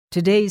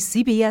Today's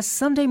CBS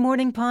Sunday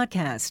Morning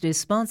Podcast is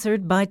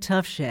sponsored by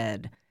Tough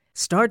Shed.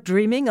 Start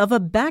dreaming of a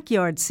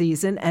backyard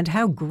season and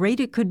how great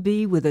it could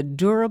be with a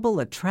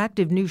durable,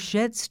 attractive new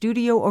shed,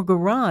 studio, or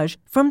garage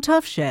from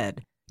Tough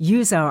Shed.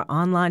 Use our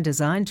online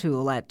design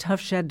tool at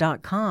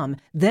toughshed.com,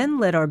 then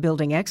let our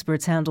building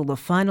experts handle the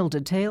final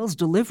details,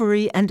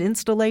 delivery, and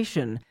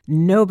installation.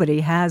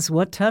 Nobody has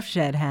what Tough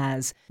Shed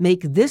has.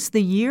 Make this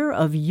the year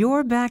of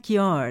your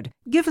backyard.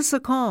 Give us a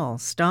call,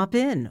 stop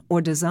in,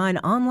 or design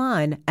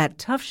online at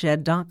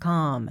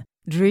toughshed.com.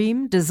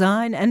 Dream,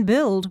 design, and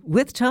build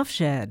with Tough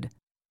Shed.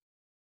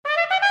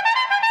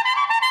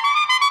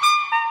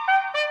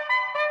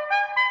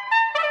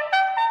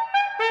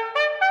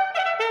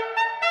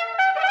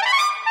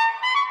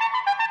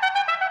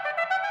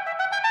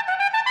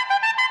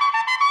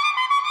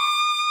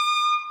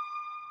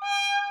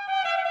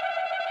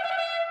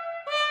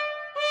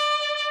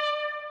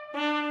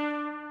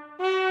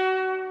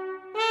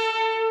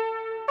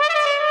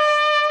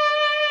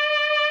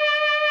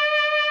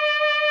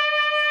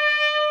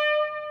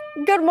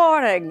 Good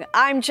morning.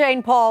 I'm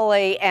Jane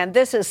Pauley, and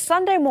this is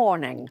Sunday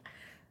Morning.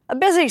 A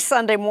busy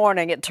Sunday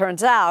morning, it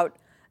turns out.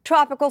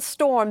 Tropical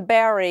storm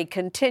Barry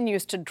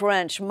continues to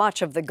drench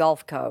much of the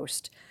Gulf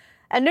Coast.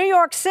 And New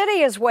York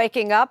City is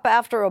waking up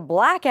after a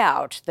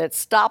blackout that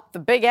stopped the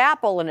Big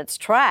Apple in its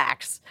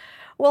tracks.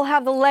 We'll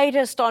have the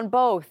latest on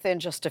both in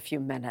just a few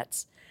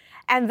minutes.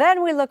 And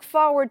then we look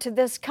forward to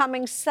this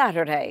coming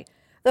Saturday,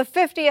 the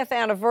 50th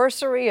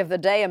anniversary of the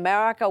day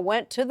America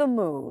went to the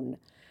moon.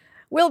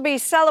 We'll be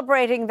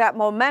celebrating that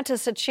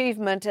momentous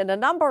achievement in a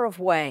number of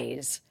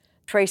ways.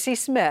 Tracy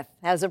Smith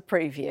has a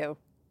preview.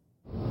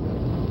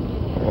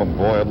 Oh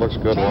boy, it looks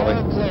good,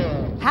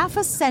 Wally. Half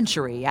a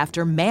century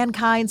after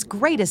mankind's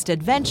greatest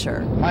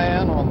adventure,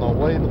 Man on the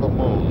way to the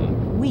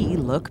moon. we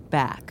look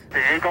back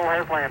The Eagle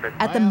has landed.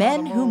 at the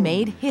men who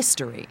made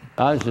history,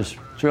 I was just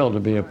thrilled to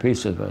be a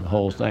piece of the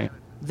whole thing.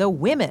 the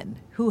women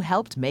who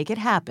helped make it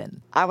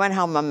happen, I went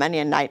home on many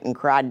a night and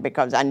cried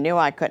because I knew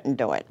I couldn't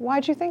do it.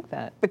 Why'd you think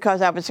that?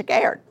 Because I was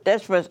scared.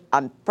 This was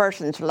a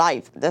person's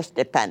life this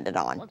depended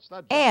on.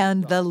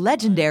 and the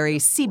legendary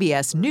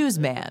CBS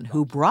newsman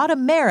who brought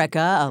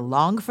America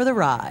along for the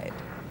ride.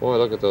 Boy,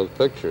 look at those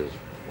pictures.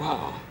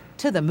 Wow.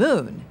 To the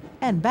moon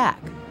and back,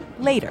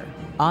 later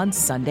on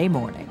Sunday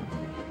morning.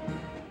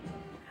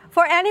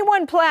 For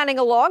anyone planning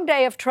a long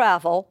day of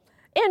travel,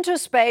 into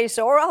space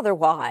or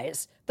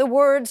otherwise, the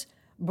words,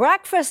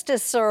 "breakfast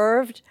is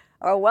served,"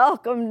 are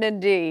welcomed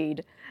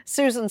indeed.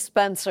 Susan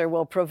Spencer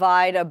will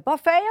provide a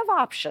buffet of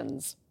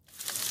options.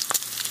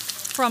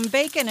 From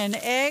bacon and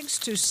eggs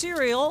to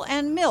cereal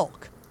and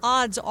milk,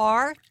 odds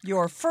are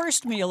your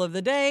first meal of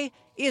the day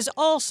is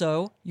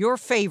also your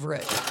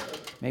favorite.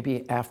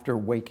 Maybe after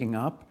waking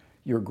up,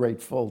 you're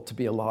grateful to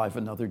be alive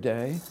another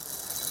day.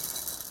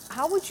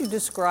 How would you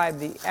describe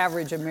the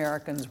average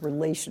American's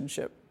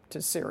relationship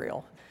to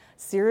cereal?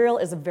 Cereal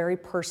is a very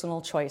personal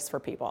choice for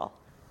people.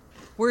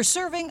 We're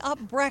serving up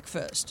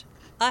breakfast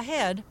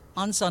ahead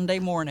on Sunday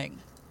morning.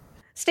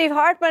 Steve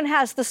Hartman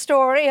has the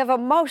story of a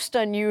most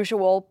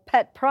unusual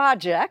pet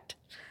project.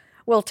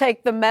 We'll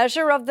take the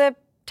measure of the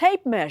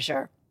tape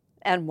measure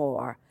and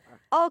more.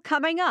 All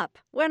coming up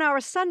when our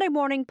Sunday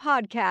morning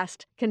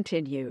podcast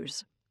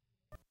continues.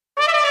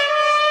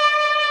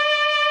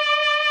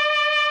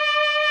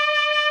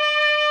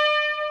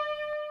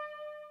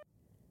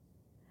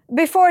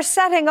 Before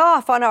setting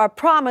off on our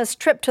promised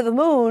trip to the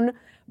moon,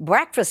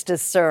 breakfast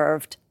is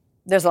served.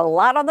 There's a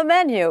lot on the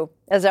menu,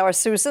 as our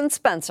Susan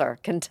Spencer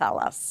can tell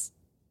us.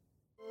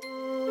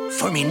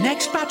 For me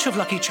next batch of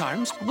Lucky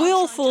Charms.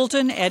 Will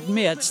Fulton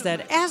admits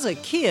that as a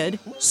kid,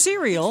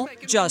 cereal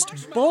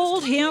just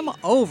bowled him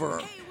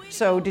over.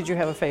 So, did you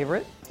have a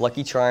favorite?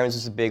 Lucky Charms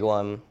was a big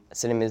one.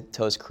 Cinnamon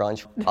Toast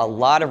Crunch. A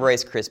lot of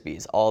Rice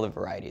Krispies, all the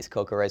varieties.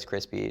 Cocoa Rice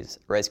Krispies,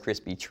 Rice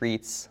Krispie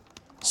Treats.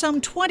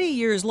 Some 20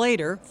 years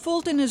later,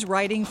 Fulton is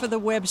writing for the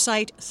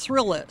website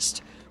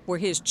Thrillist, where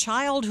his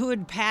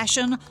childhood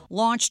passion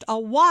launched a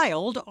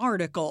wild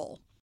article.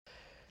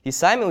 The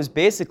assignment was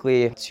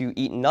basically to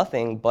eat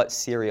nothing but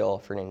cereal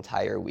for an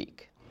entire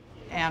week.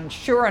 And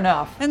sure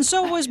enough. And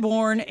so was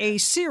born a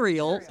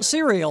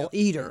cereal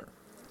eater.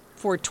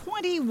 For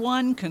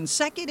 21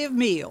 consecutive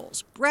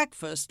meals,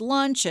 breakfast,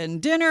 lunch,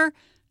 and dinner,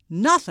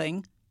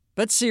 nothing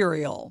but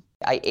cereal.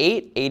 I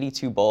ate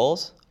 82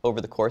 bowls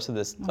over the course of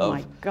this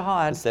my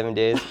God. 7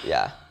 days.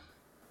 Yeah.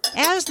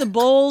 As the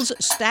bowls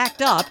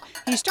stacked up,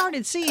 he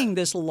started seeing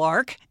this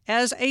lark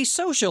as a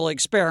social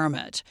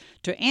experiment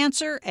to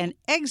answer an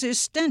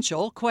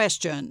existential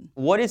question.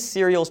 What is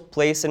cereal's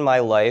place in my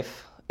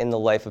life, in the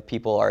life of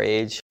people our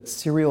age?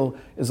 Cereal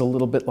is a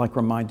little bit like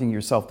reminding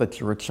yourself that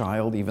you're a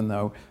child, even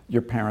though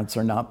your parents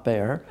are not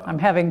there. I'm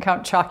having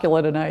Count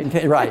Chocula tonight.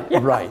 Okay, right,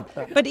 right.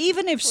 But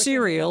even if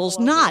cereal's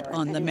not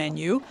on the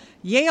menu,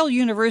 Yale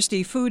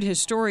University food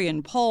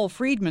historian Paul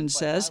Friedman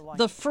says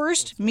the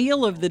first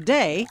meal of the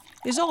day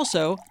is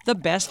also the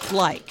best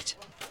liked.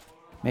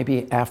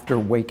 Maybe after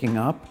waking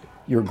up,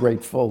 You're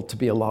grateful to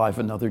be alive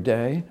another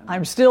day.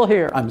 I'm still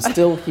here. I'm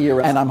still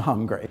here and I'm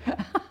hungry.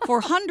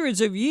 For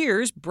hundreds of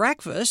years,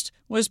 breakfast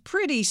was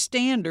pretty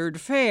standard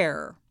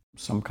fare.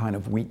 Some kind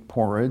of wheat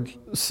porridge,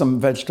 some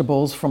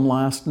vegetables from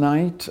last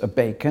night, a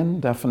bacon,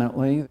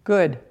 definitely.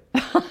 Good.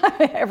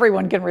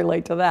 Everyone can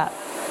relate to that.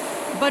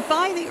 But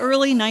by the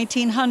early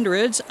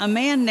 1900s, a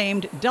man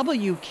named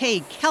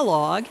W.K.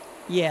 Kellogg,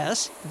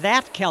 yes,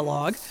 that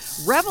Kellogg,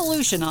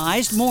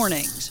 revolutionized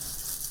mornings.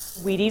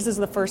 Wheaties is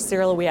the first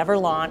cereal we ever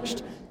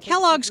launched.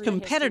 Kellogg's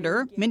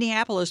competitor,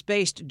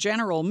 Minneapolis-based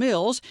General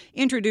Mills,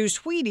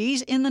 introduced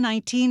Wheaties in the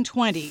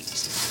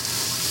 1920s.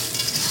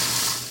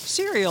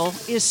 Cereal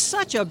is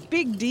such a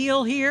big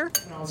deal here.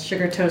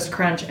 Sugar Toast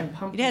Crunch and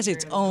pumpkin. It has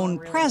its own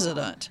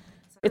president.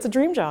 It's a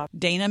dream job.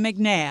 Dana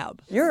McNabb.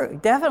 You're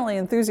definitely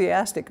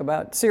enthusiastic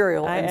about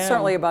cereal and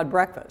certainly about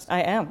breakfast.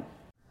 I am.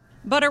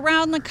 But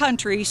around the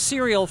country,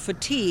 cereal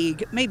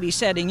fatigue may be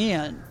setting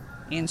in.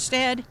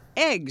 Instead,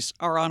 eggs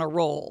are on a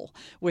roll,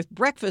 with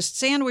breakfast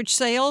sandwich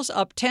sales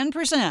up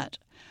 10%,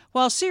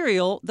 while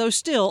cereal, though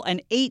still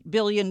an $8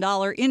 billion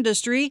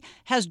industry,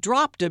 has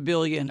dropped $1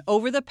 billion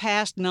over the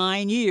past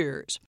 9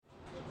 years.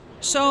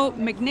 So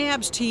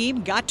McNabb's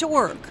team got to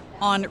work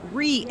on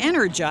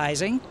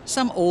re-energizing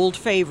some old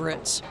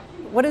favorites.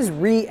 What does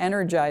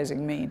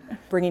re-energizing mean?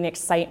 Bringing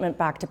excitement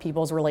back to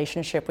people's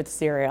relationship with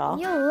cereal.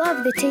 You'll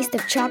love the taste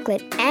of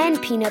chocolate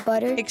and peanut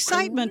butter.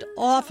 Excitement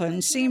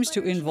often seems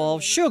to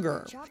involve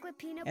sugar,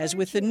 as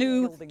with the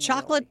new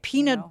chocolate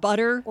peanut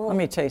butter. Let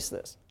me taste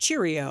this.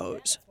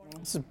 Cheerios.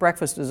 This is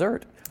breakfast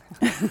dessert.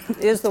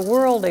 Is the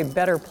world a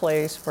better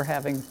place for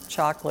having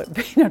chocolate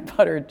peanut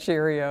butter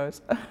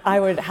Cheerios? I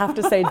would have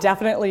to say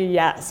definitely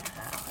yes.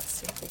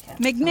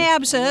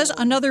 McNabb says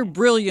another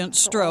brilliant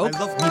stroke,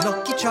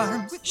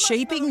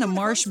 shaping the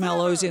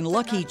marshmallows in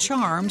Lucky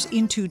Charms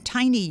into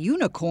tiny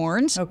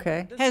unicorns,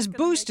 has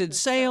boosted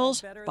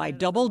sales by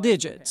double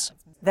digits.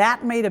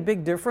 That made a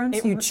big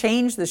difference? You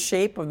changed the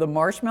shape of the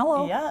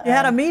marshmallow? Yeah. You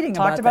had a meeting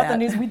about that. Talked about the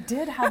news. We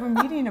did have a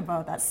meeting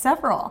about that.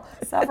 Several.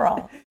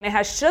 It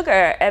has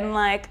sugar and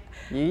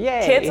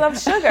Yay. Kids love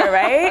sugar,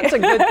 right? That's a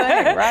good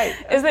thing, right.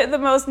 Is it the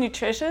most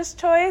nutritious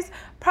choice?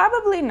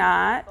 Probably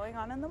not.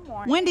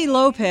 Wendy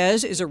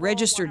Lopez is a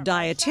registered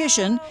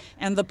dietitian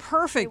and the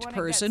perfect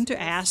person to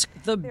ask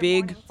the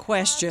big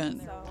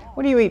question.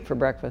 What do you eat for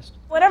breakfast?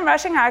 When I'm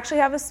rushing, I actually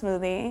have a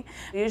smoothie.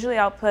 Usually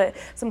I'll put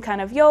some kind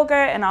of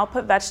yogurt and I'll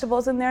put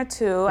vegetables in there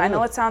too. I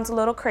know it sounds a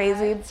little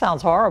crazy. It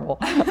sounds horrible.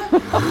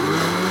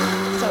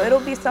 So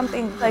it'll be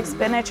something like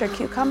spinach or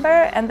cucumber,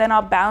 and then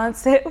I'll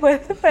balance it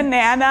with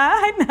banana.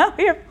 I know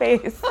your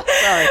face.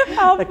 Sorry,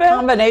 the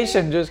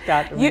combination just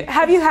got to me.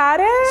 Have you had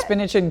it?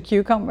 Spinach and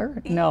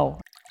cucumber? No.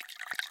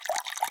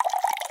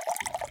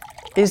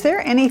 Is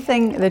there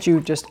anything that you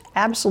just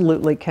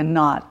absolutely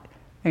cannot,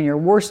 in your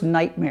worst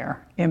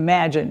nightmare,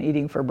 imagine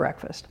eating for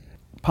breakfast?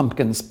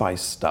 Pumpkin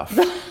spice stuff.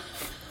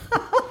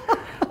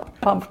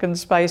 Pumpkin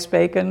spice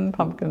bacon,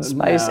 pumpkin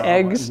spice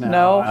eggs?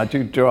 No. I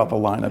do draw the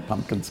line at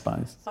pumpkin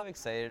spice. I'm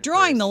excited.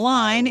 Drawing the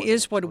line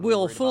is what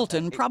Will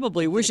Fulton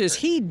probably wishes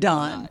he'd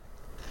done.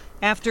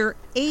 After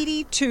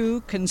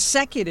 82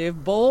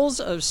 consecutive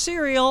bowls of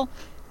cereal,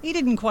 he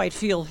didn't quite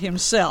feel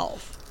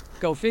himself.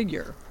 Go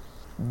figure.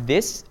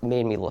 This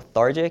made me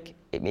lethargic.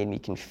 It made me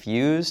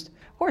confused.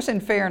 Of course, in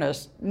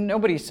fairness,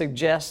 nobody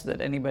suggests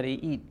that anybody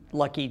eat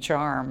Lucky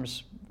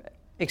Charms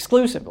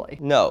exclusively.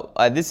 No,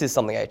 this is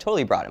something I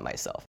totally brought in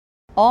myself.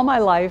 All my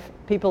life,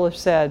 people have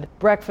said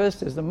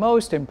breakfast is the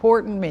most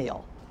important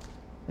meal.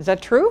 Is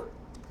that true?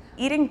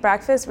 Eating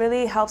breakfast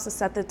really helps to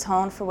set the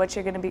tone for what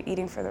you're going to be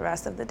eating for the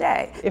rest of the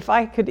day. If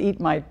I could eat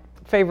my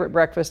favorite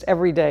breakfast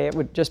every day, it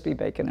would just be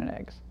bacon and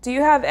eggs. Do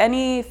you have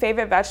any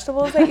favorite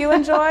vegetables that you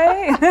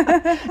enjoy?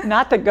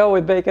 Not to go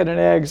with bacon and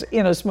eggs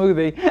in a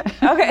smoothie.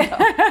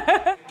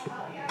 Okay.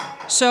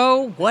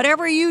 So,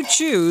 whatever you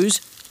choose,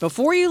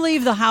 before you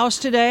leave the house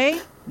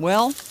today,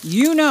 well,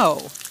 you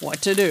know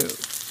what to do.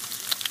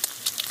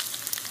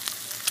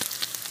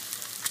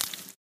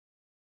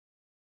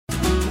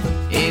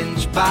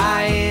 Inch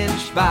by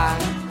inch by.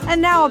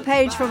 And now a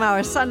page from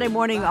our Sunday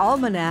morning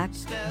almanac,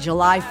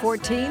 July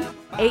 14,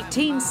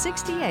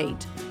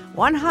 1868,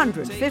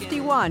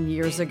 151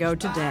 years ago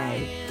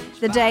today.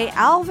 The day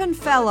Alvin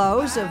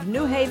Fellows of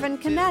New Haven,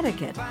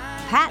 Connecticut,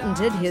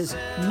 patented his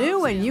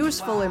new and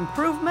useful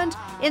improvement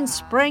in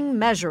spring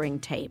measuring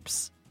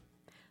tapes.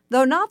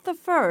 Though not the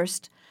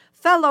first,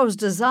 Fellows'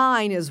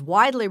 design is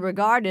widely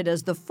regarded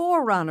as the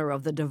forerunner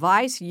of the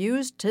device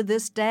used to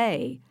this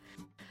day.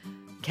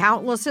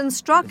 Countless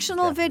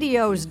instructional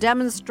videos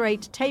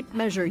demonstrate tape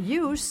measure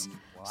use,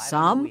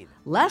 some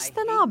less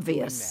than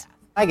obvious.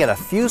 I get a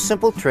few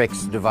simple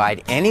tricks to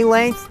divide any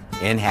length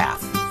in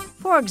half.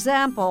 For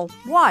example,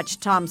 watch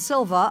Tom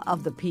Silva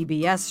of the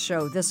PBS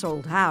show This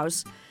Old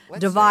House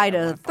divide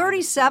a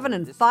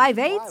 37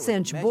 5/8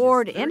 inch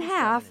board in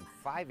half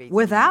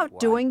without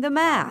doing the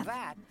math,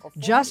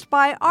 just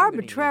by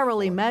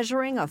arbitrarily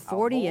measuring a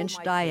 40-inch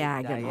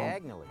diagonal.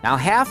 Now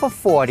half of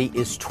 40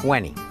 is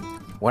 20.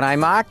 When I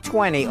mark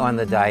 20 on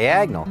the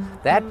diagonal,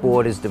 that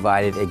board is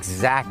divided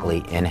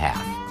exactly in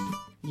half.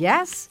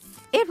 yes,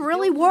 it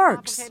really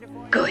works.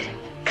 Good.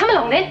 Come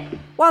along then.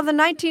 While the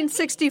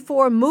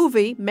 1964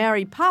 movie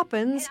Mary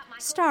Poppins,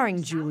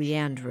 starring Julie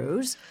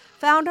Andrews,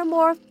 found a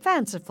more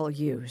fanciful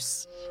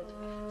use.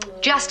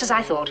 Just as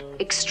I thought.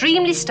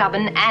 Extremely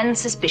stubborn and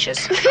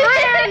suspicious.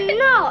 I am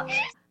not.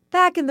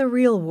 Back in the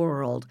real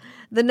world,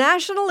 the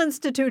National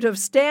Institute of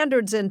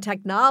Standards and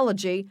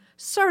Technology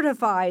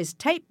certifies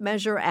tape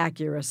measure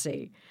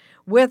accuracy,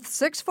 with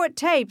 6-foot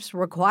tapes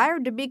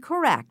required to be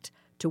correct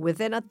to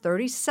within a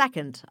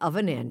 32nd of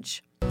an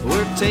inch.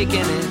 We're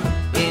taking it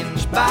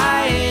inch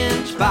by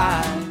inch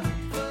by.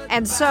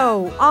 And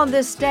so, on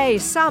this day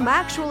some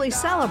actually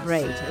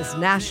celebrate as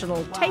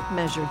National Tape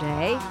Measure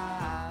Day,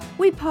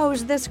 we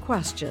pose this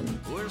question.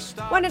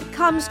 When it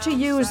comes to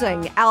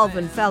using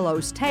Alvin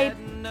Fellows tape,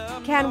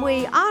 can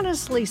we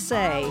honestly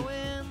say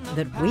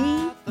that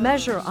we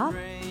measure up?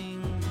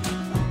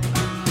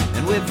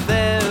 And with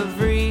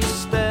every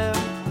step,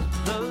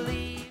 the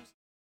leaves...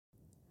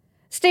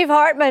 Steve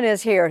Hartman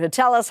is here to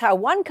tell us how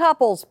one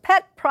couple's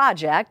pet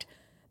project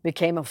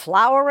became a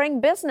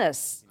flowering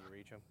business.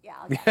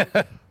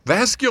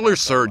 Vascular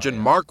surgeon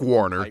Mark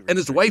Warner and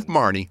his wife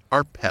Marnie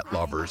are pet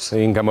lovers. So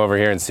you can come over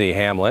here and see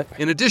Hamlet.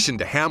 In addition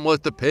to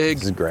Hamlet the pig,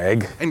 this is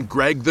Greg, and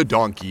Greg the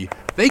donkey,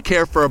 they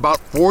care for about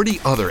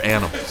 40 other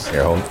animals.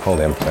 Here, hold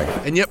him for a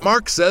second. And yet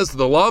Mark says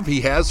the love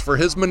he has for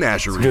his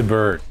menagerie, it's a good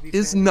bird,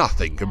 is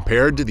nothing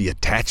compared to the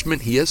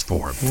attachment he has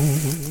formed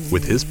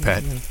with his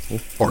pet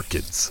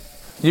orchids.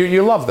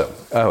 You love them.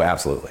 Oh,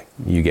 absolutely.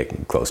 You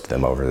get close to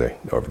them over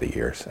the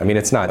years. I mean,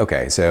 it's not,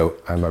 okay, so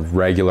I'm a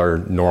regular,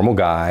 normal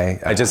guy.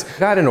 I just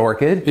got an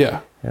orchid. Yeah.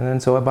 And then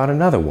so I bought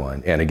another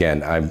one. And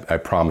again, I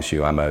promise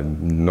you, I'm a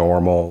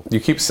normal... You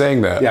keep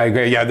saying that. Yeah, I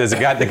agree. Yeah, there's the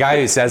guy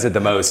who says it the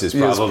most is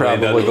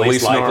probably the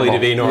least likely normal. to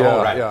be normal.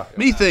 Yeah, right. Yeah.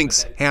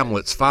 Methinks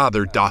Hamlet's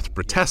father doth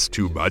protest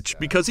too much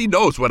because he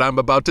knows what I'm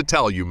about to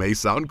tell you may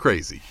sound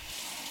crazy.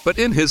 But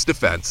in his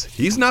defense,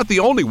 he's not the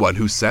only one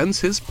who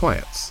sends his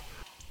plants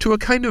to a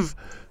kind of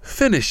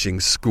finishing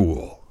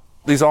school.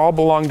 These all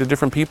belong to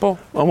different people?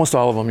 Almost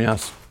all of them,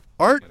 yes.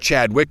 Art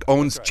Chadwick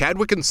owns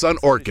Chadwick & Son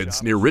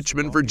Orchids near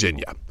Richmond,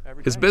 Virginia.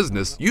 His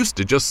business used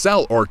to just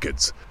sell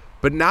orchids,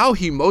 but now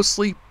he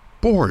mostly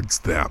boards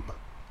them.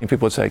 And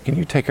people would say, can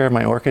you take care of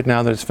my orchid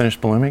now that it's finished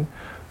blooming?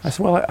 I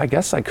said, well, I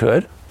guess I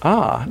could.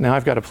 Now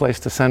I've got a place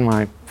to send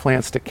my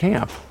plants to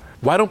camp.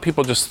 Why don't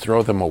people just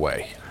throw them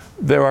away?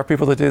 There are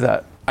people that do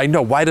that. I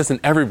know, why doesn't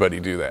everybody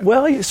do that?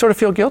 Well, you sort of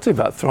feel guilty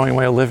about throwing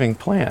away a living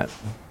plant.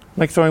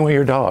 Like throwing away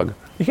your dog.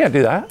 You can't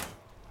do that.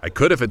 I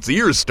could if its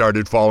ears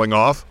started falling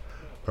off,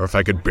 or if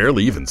I could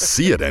barely even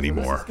see it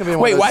anymore.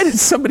 Wait, why did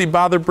somebody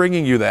bother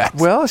bringing you that?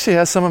 Well, she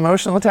has some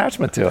emotional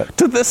attachment to it.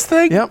 To this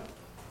thing? Yep.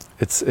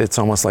 It's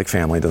almost like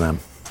family to them.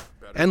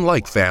 And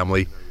like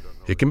family,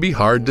 it can be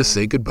hard to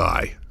say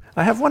goodbye.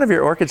 I have one of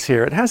your orchids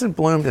here. It hasn't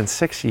bloomed in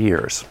 6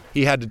 years.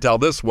 He had to tell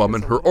this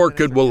woman her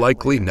orchid will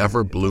likely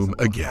never bloom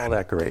again. All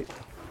that great.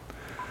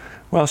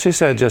 Well, she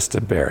said just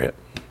to bury it.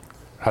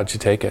 How'd you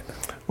take it?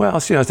 Well,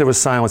 there was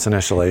silence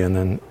initially, and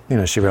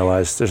then, she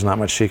realized there's not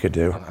much she could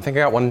do. I think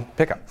I got one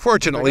pickup.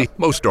 Fortunately,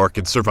 most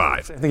orchids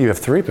survive. I think you have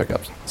 3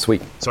 pickups.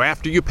 Sweet. So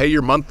after you pay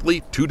your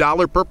monthly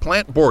 $2 per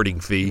plant boarding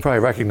fee, you probably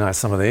recognize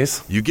some of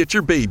these. You get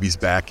your babies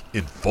back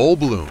in full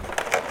bloom.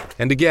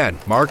 And again,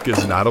 Mark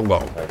is not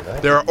alone.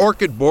 There are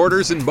orchid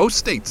boarders in most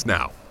states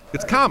now.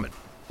 It's common.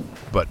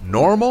 But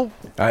normal?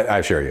 I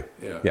assure you.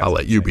 Yeah. I'll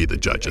let you be the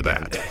judge of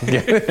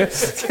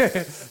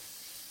that.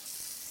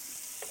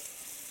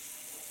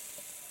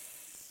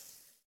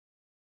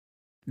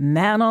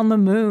 Man on the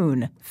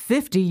Moon,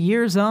 50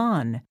 years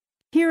on.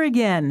 Here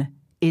again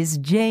is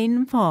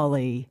Jane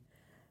Pauley.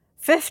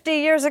 50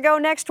 years ago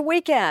next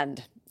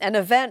weekend, an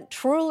event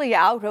truly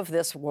out of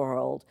this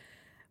world.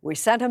 We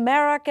sent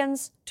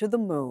Americans to the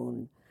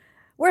moon.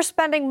 We're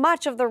spending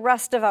much of the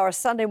rest of our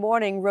Sunday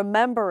morning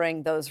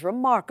remembering those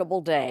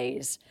remarkable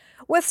days,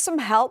 with some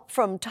help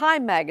from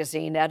Time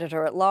magazine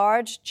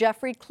editor-at-large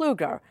Jeffrey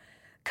Kluger,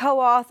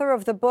 co-author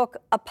of the book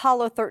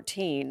Apollo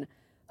 13,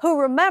 who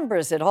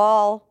remembers it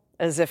all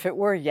as if it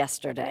were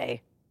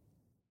yesterday.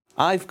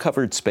 I've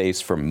covered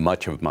space for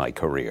much of my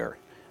career.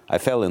 I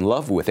fell in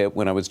love with it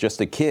when I was just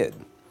a kid.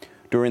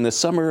 During the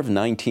summer of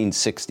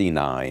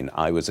 1969,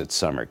 I was at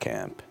summer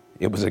camp.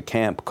 It was a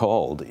camp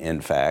called,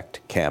 in fact,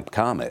 Camp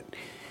Comet.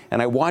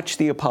 And I watched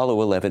the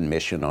Apollo 11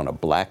 mission on a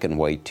black and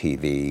white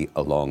TV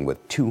along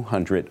with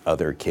 200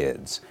 other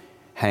kids,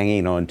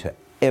 hanging on to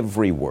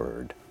every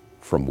word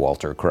from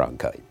Walter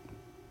Cronkite.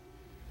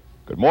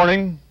 Good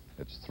morning.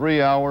 It's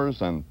 3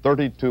 hours and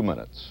 32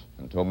 minutes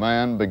until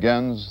man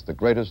begins the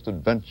greatest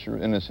adventure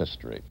in his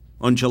history.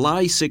 On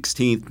July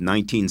 16,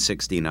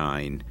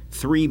 1969,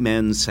 3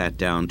 men sat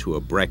down to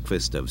a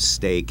breakfast of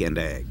steak and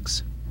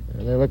eggs.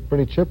 Yeah, they look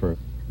pretty chipper.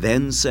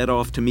 Then set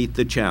off to meet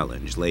the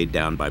challenge laid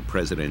down by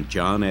President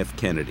John F.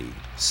 Kennedy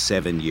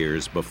 7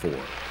 years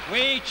before.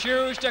 We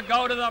choose to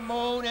go to the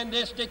moon in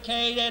this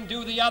decade and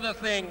do the other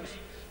things,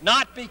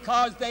 not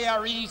because they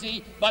are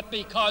easy, but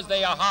because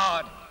they are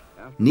hard.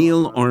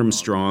 Neil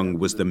Armstrong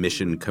was the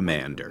mission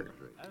commander.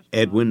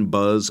 Edwin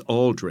Buzz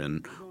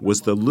Aldrin was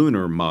the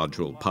lunar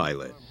module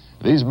pilot.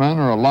 These men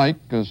are alike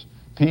as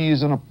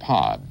peas in a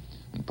pod,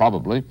 and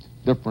probably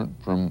different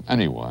from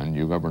anyone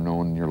you've ever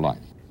known in your life.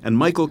 And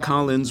Michael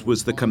Collins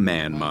was the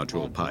command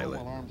module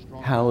pilot.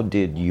 How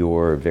did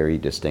your very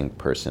distinct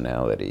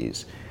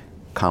personalities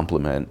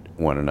complement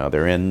one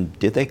another, and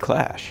did they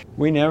clash?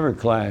 We never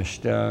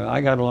clashed. I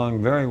got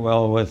along very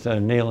well with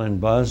Neil and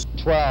Buzz.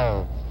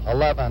 12,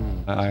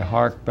 11. I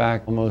hark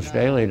back almost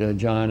daily to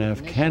John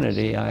F.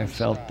 Kennedy. I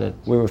felt that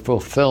we were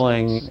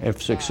fulfilling,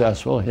 if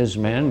successful, his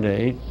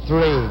mandate.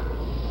 3,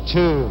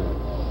 2,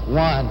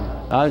 1.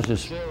 I was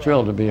just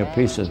thrilled to be a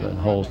piece of the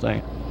whole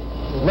thing.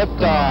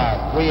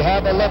 Liftoff. We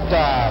have a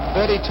liftoff.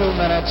 32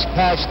 minutes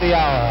past the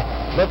hour.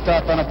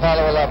 Liftoff on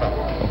Apollo 11.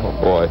 Oh,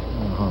 boy.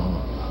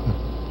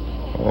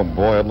 Oh,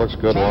 boy, it looks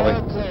good, Wally.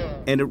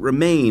 And it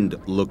remained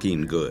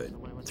looking good.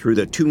 Through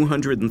the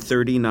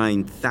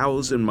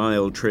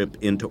 239,000-mile trip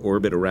into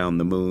orbit around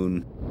the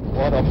moon.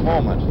 What a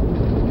moment.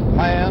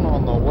 Man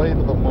on the way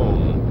to the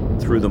moon.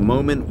 Through the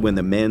moment when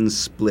the men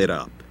split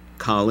up.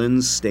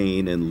 Collins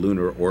staying in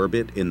lunar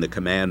orbit in the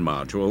command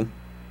module.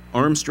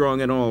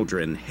 Armstrong and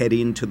Aldrin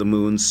heading to the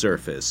moon's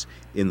surface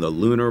in the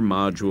lunar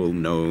module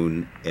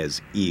known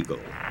as Eagle.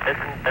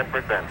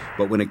 10%.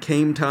 But when it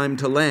came time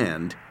to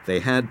land, they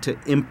had to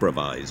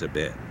improvise a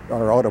bit.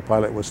 Our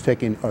autopilot was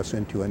taking us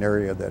into an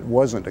area that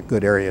wasn't a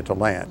good area to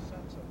land.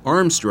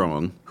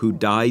 Armstrong, who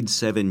died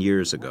 7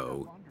 years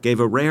ago,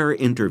 gave a rare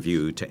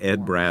interview to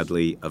Ed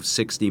Bradley of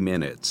 60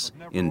 Minutes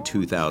in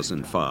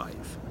 2005. It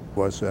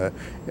was a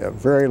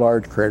very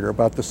large crater,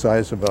 about the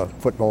size of a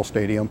football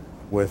stadium,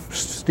 with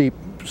steep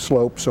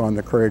slopes on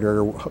the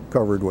crater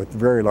covered with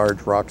very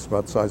large rocks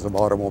about the size of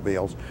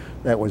automobiles.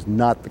 That was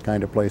not the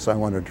kind of place I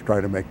wanted to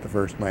try to make the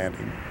first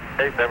landing.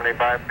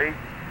 75 feet.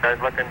 Guys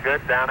looking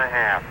good, down a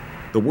half.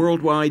 The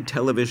worldwide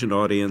television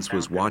audience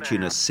was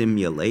watching a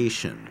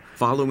simulation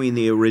following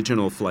the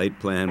original flight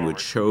plan, which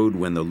showed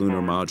when the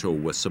lunar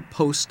module was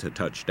supposed to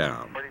touch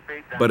down.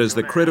 But as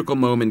the critical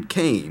moment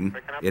came,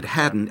 it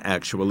hadn't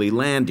actually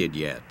landed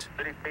yet.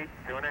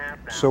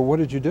 So what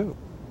did you do?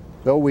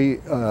 So we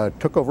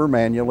took over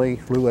manually,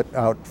 flew it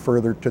out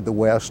further to the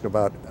west,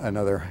 about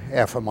another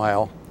half a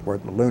mile, where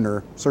the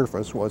lunar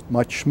surface was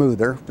much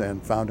smoother,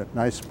 and found a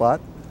nice spot.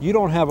 You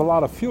don't have a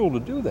lot of fuel to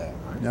do that,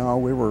 right? No,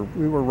 we were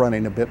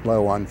running a bit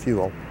low on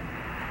fuel.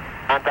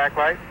 Contact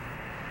light.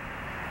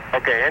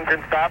 Okay,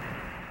 engine stop.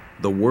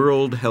 The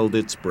world held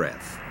its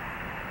breath.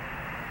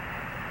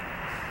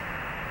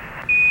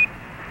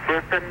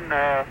 Houston,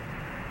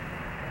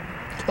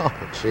 Oh,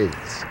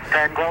 jeez.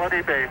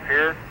 Tranquility Base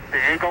here.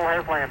 The Eagle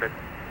has landed.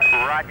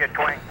 Roger,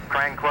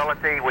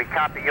 Tranquility. We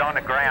copy you on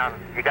the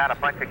ground. You got a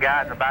bunch of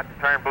guys about to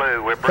turn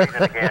blue. We're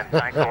breathing again.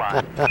 Thanks a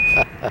lot.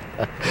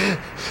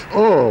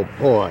 Oh,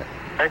 boy.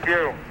 Thank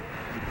you.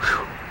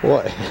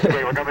 Boy.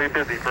 Okay, we're going to be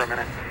busy for a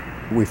minute.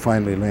 We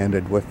finally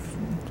landed with,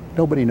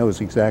 nobody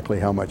knows exactly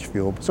how much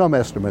fuel, but some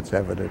estimates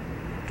have it at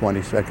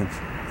 20 seconds.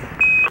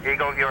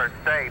 Eagle, you're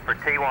safe for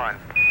T1.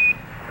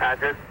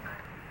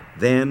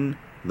 Then,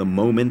 the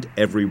moment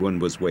everyone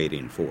was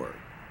waiting for.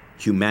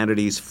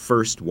 Humanity's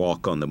first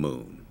walk on the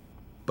moon.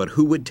 But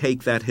who would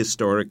take that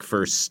historic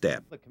first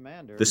step?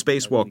 The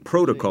spacewalk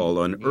protocol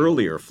on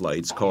earlier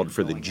flights called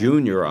for the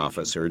junior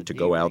officer to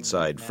go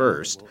outside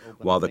first,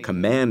 while the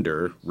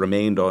commander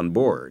remained on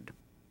board.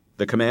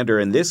 The commander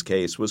in this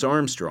case was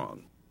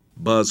Armstrong.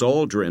 Buzz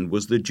Aldrin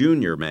was the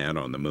junior man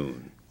on the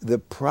moon. The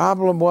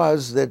problem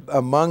was that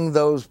among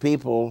those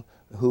people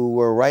who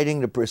were writing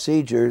the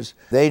procedures,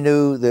 they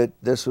knew that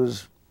this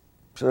was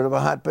sort of a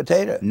hot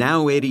potato.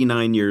 Now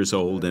 89 years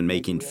old and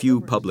making few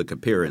public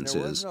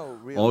appearances,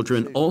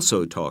 Aldrin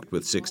also talked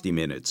with 60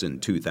 Minutes in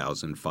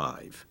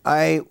 2005.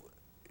 I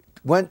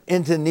went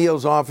into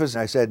Neil's office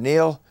and I said,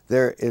 Neil,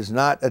 there is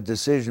not a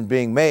decision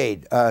being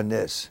made on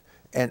this.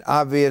 And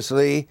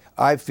obviously,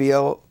 I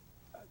feel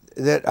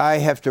that I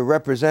have to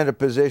represent a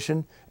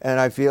position, and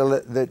I feel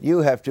that you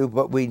have to,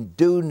 but we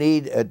do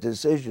need a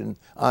decision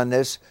on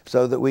this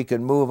so that we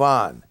can move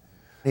on.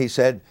 He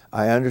said,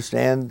 I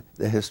understand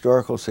the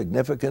historical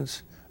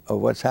significance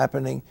of what's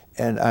happening,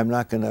 and I'm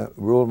not going to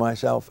rule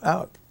myself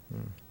out.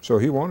 So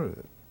he wanted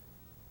it.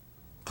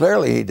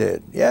 Clearly he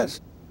did,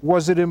 yes.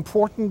 Was it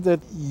important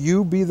that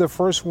you be the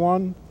first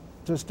one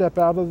to step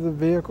out of the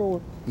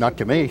vehicle? Not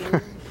to me.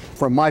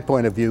 From my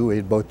point of view,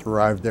 we both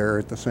arrived there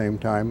at the same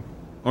time.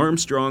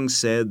 Armstrong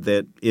said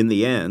that in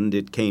the end,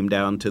 it came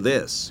down to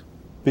this.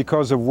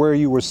 Because of where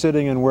you were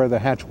sitting and where the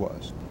hatch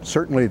was?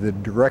 Certainly the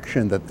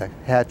direction that the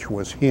hatch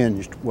was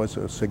hinged was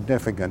a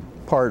significant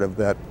part of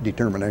that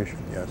determination,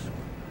 yes.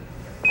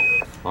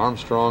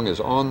 Armstrong is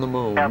on the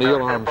moon.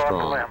 Neil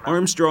Armstrong.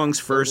 Armstrong's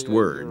first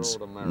words,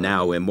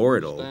 now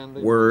immortal,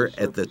 were,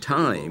 at the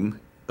time,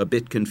 a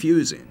bit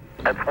confusing.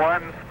 That's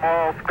one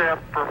small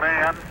step for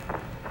man,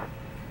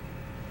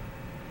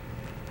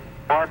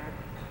 one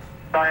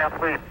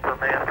giant leap for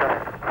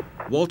mankind.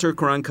 Walter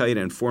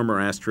Cronkite and former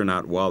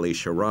astronaut Wally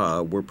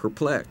Schirra were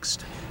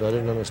perplexed. I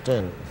didn't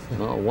understand.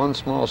 No, one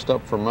small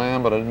step for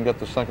man, but I didn't get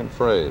the second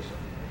phrase.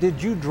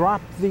 Did you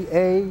drop the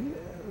A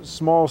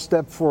small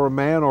step for a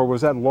man, or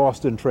was that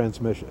lost in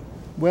transmission?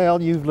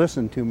 Well, you've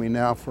listened to me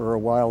now for a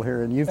while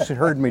here, and you've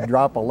heard me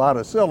drop a lot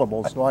of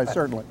syllables, so I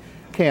certainly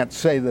can't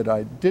say that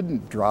I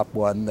didn't drop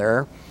one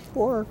there,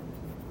 or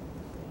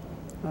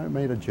I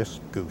may have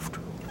just goofed.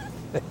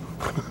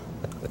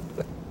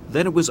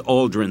 Then it was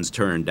Aldrin's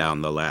turn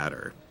down the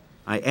ladder.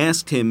 I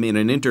asked him in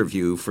an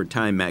interview for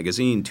Time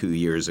magazine 2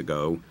 years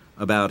ago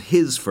about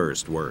his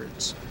first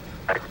words.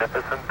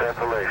 Magnificent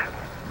desolation.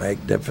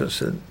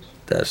 Magnificent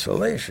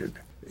desolation.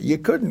 You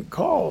couldn't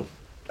call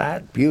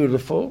that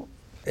beautiful.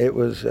 It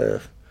was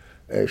a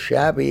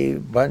shabby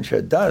bunch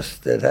of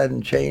dust that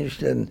hadn't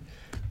changed in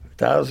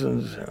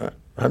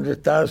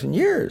 100,000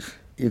 years.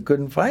 You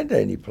couldn't find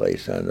any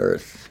place on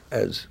Earth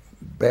as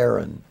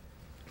barren,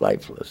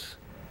 lifeless.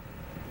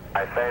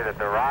 I say that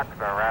the rocks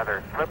are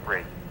rather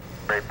slippery,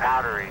 very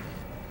powdery.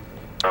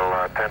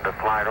 They'll tend to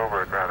slide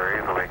over it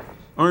rather easily.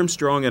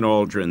 Armstrong and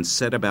Aldrin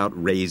set about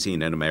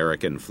raising an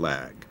American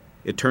flag.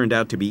 It turned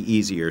out to be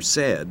easier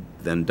said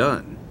than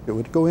done. It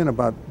would go in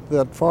about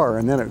that far,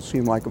 and then it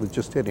seemed like it was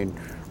just hitting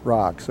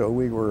rock, so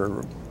we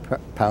were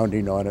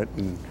pounding on it,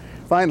 and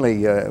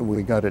finally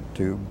we got it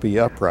to be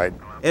upright.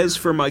 As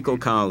for Michael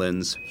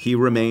Collins, he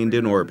remained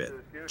in orbit,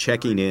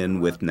 checking in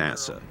with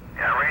NASA.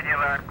 Yeah, radio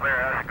loud and clear.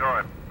 How's it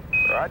going?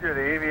 Roger,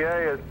 the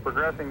EVA is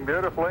progressing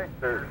beautifully.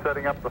 They're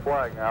setting up the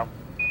flag now.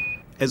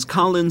 As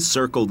Collins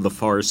circled the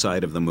far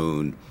side of the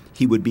moon,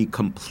 he would be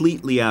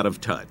completely out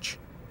of touch.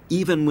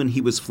 Even when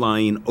he was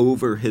flying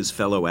over his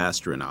fellow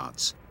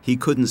astronauts, he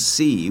couldn't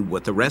see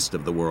what the rest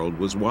of the world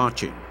was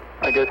watching.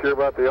 I guess you're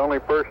about the only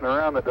person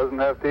around that doesn't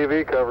have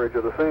TV coverage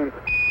of the scene.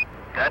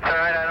 That's all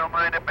right, I don't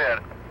mind a bit.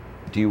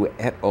 Do you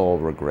at all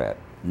regret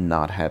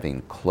not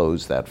having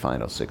closed that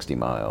final 60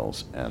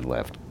 miles and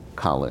left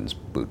Collins'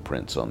 boot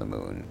prints on the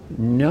moon?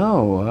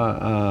 No,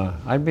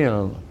 I'd be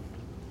a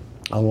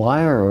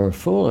liar or a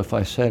fool if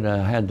I said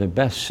I had the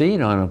best seat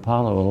on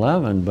Apollo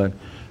 11, but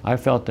I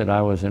felt that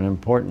I was an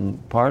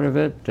important part of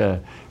it.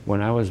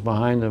 When I was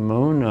behind the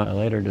moon, I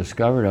later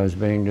discovered I was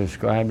being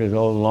described as,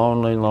 oh,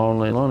 lonely,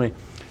 lonely, lonely.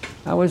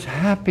 I was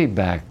happy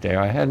back there.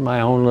 I had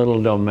my own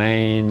little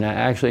domain,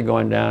 actually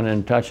going down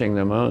and touching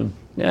the moon.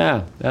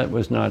 Yeah, that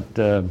was not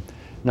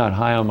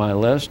high on my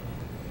list.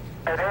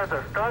 It has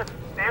a stark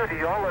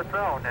beauty all its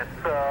own.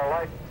 It's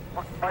like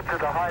much of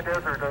the high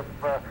desert of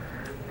the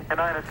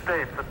United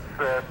States.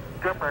 It's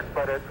different,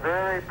 but it's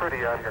very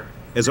pretty out here.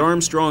 As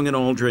Armstrong and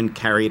Aldrin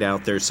carried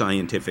out their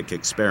scientific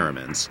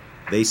experiments,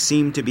 they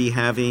seemed to be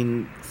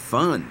having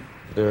fun.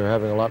 They're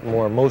having a lot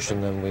more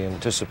motion than we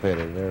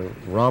anticipated. They're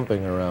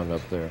romping around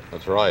up there.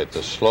 That's right.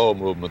 The slow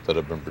movement that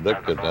had been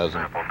predicted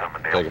hasn't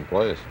taken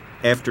place.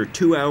 After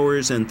 2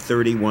 hours and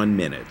 31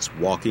 minutes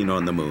walking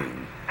on the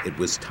moon, it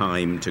was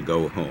time to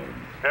go home.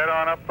 Head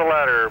on up the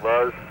ladder,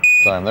 Buzz.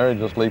 Time there, he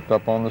just leaped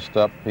up on the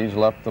step. He's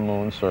left the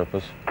moon's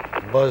surface.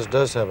 Buzz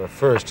does have a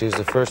first. He's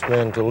the first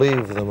man to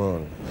leave the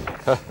moon.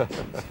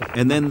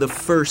 And then the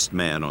first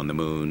man on the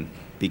moon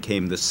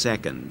became the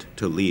second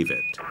to leave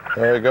it.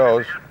 There he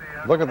goes.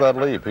 Look at that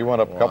leap. He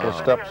went up a couple of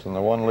steps in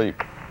the one leap.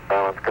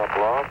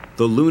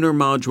 The lunar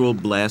module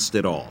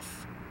blasted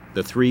off.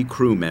 The 3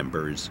 crew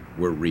members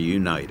were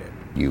reunited.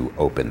 You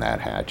opened that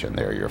hatch and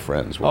there your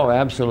friends were. Oh,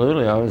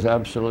 absolutely. I was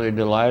absolutely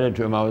delighted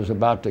to him. I was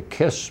about to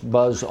kiss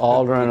Buzz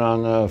Aldrin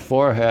on the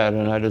forehead,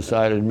 and I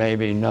decided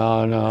maybe,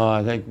 no,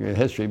 I think the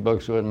history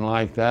books wouldn't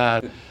like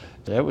that.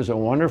 It was a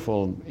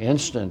wonderful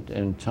instant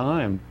in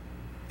time.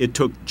 It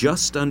took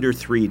just under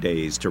 3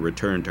 days to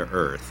return to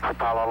Earth.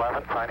 Apollo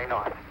 11 signing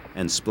off.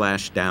 And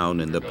splash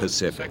down in the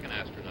Pacific.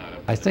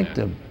 I think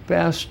the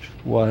best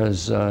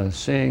was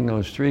seeing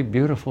those 3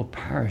 beautiful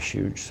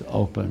parachutes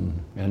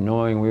open and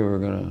knowing we were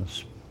going to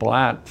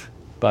splat,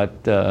 but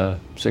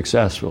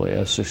successfully,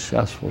 a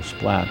successful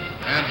splat.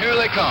 And here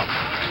they come.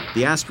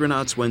 The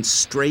astronauts went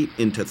straight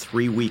into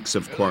 3 weeks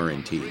of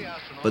quarantine,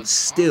 but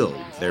still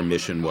their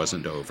mission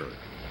wasn't over.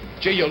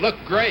 Gee, you look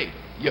great.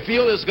 You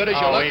feel as good as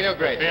you look. Feel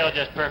great. Feel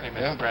just perfect,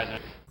 Mr.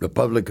 President. The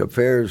public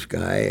affairs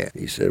guy,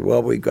 he said,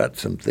 well, we got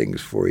some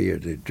things for you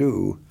to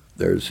do.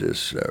 There's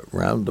this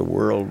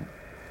round-the-world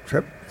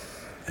trip,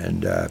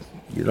 and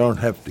you don't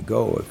have to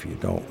go if you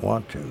don't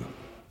want to.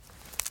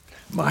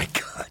 My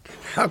God,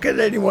 how can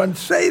anyone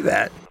say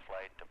that?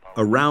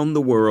 Around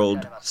the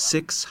world,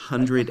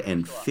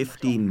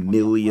 650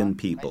 million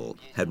people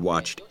had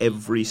watched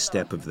every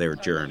step of their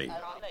journey.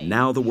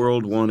 Now the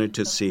world wanted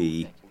to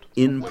see,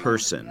 in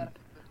person,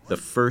 the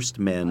first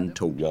men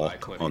to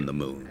walk on the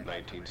moon.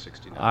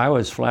 I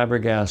was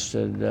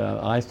flabbergasted.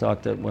 I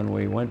thought that when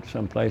we went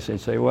someplace,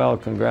 they'd say, well,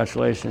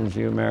 congratulations,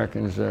 you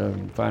Americans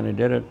finally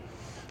did it.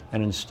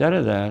 And instead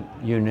of that,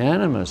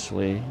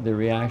 unanimously, the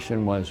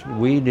reaction was,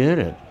 we did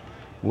it.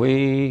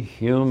 We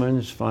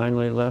humans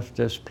finally left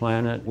this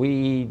planet.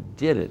 We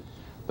did it.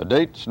 The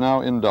date's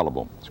now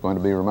indelible. It's going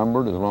to be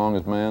remembered as long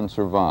as man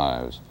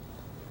survives.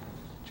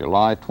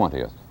 July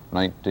 20th,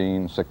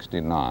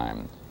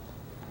 1969.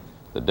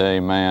 The day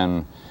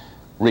man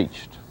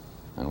reached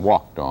and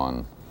walked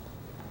on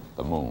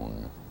the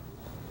moon.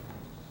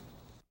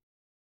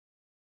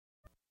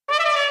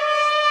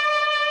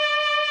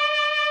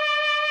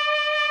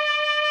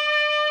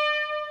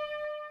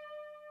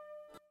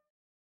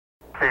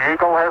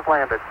 Eagle has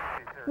landed.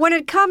 When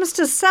it comes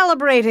to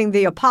celebrating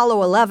the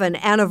Apollo 11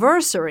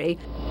 anniversary,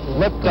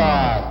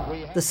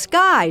 Liftoff. the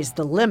sky's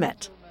the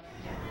limit.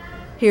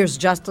 Here's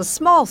just a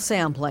small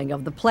sampling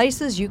of the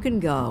places you can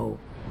go.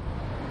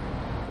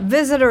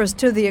 Visitors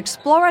to the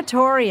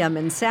Exploratorium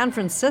in San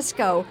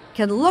Francisco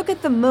can look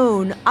at the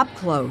moon up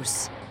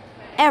close,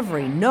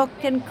 every nook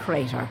and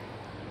crater.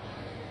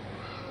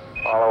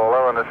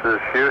 Apollo 11, this is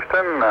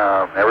Houston.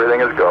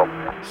 Everything is go.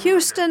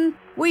 Houston,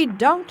 we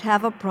don't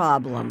have a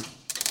problem.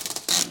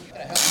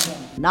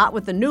 Not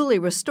with the newly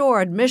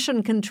restored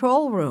Mission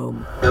Control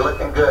Room. You're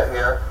looking good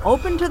here.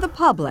 Open to the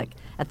public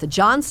at the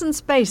Johnson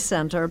Space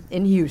Center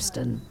in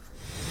Houston.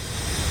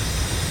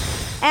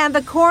 And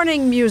the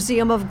Corning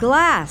Museum of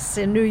Glass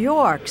in New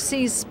York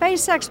sees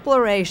space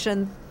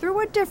exploration through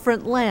a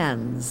different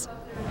lens.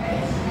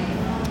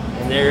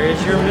 And there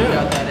is your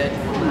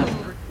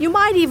moon. You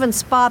might even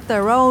spot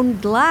their own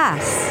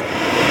glass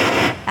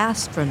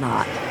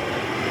astronaut.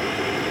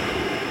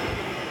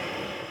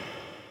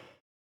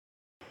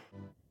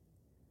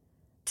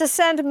 To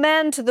send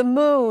men to the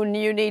moon,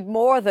 you need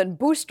more than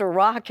booster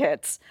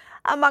rockets.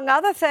 Among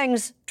other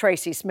things,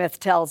 Tracy Smith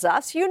tells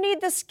us, you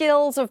need the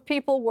skills of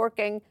people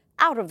working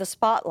out of the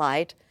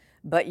spotlight,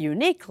 but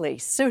uniquely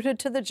suited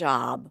to the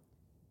job.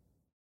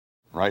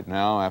 Right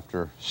now,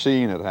 after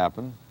seeing it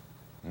happen,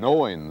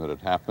 knowing that it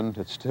happened,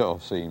 it still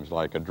seems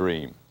like a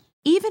dream.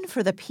 Even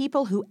for the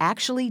people who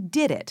actually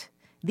did it,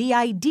 the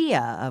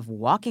idea of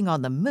walking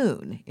on the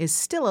moon is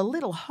still a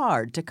little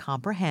hard to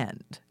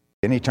comprehend.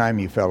 Anytime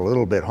you felt a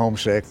little bit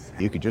homesick,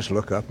 you could just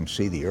look up and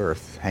see the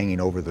Earth hanging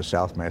over the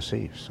South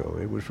Massif. So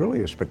it was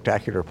really a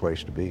spectacular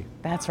place to be.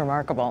 That's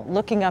remarkable.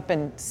 Looking up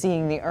and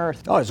seeing the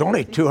Earth. Oh, it's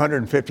only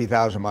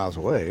 250,000 miles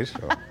away,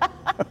 so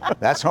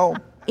that's home.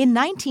 In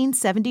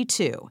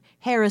 1972,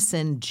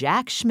 Harrison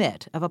Jack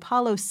Schmitt of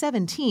Apollo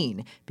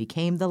 17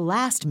 became the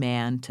last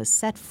man to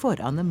set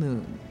foot on the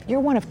moon. You're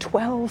one of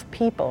 12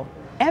 people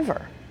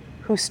ever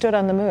who stood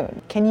on the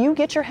moon. Can you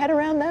get your head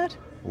around that?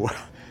 Well,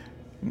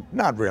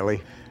 not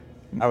really.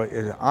 I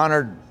was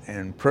honored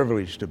and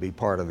privileged to be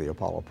part of the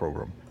Apollo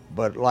program.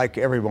 But like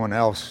everyone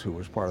else who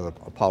was part of the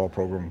Apollo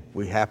program,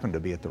 we happened to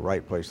be at the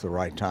right place at the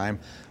right time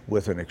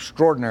with an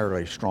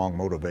extraordinarily strong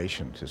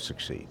motivation to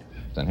succeed.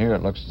 And here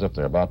it looks as if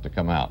they're about to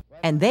come out.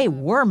 And they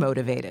were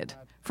motivated.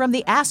 From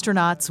the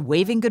astronauts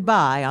waving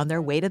goodbye on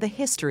their way to the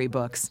history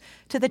books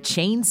to the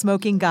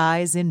chain-smoking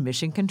guys in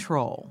Mission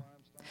Control.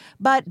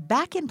 But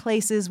back in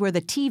places where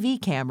the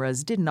TV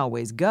cameras didn't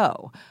always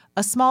go,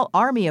 a small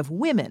army of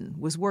women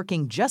was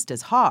working just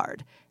as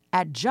hard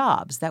at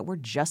jobs that were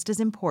just as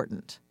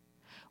important.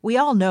 We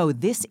all know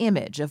this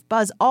image of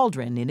Buzz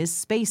Aldrin in his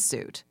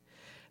spacesuit.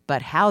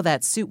 But how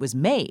that suit was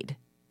made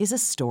is a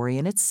story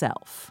in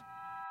itself.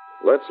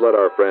 Let's let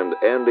our friend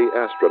Andy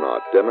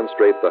Astronaut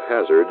demonstrate the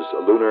hazards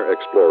lunar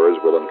explorers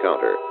will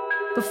encounter.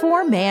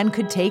 Before man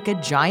could take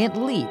a giant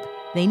leap,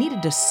 they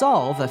needed to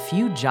solve a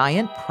few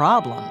giant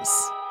problems.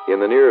 In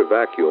the near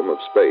vacuum of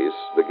space,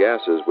 the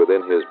gases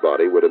within his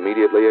body would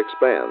immediately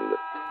expand.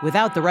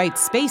 Without the right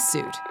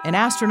spacesuit, an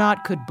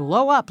astronaut could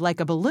blow up like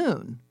a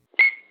balloon,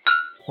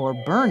 or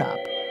burn up,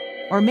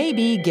 or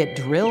maybe get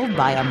drilled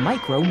by a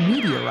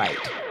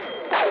micrometeorite.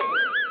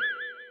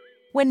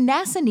 When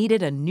NASA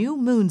needed a new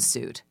moon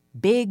suit,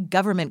 big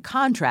government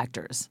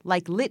contractors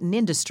like Litton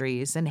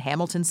Industries and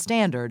Hamilton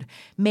Standard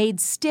made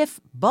stiff,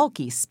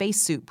 bulky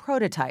spacesuit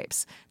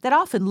prototypes that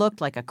often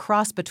looked like a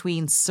cross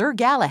between Sir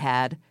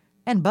Galahad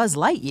and Buzz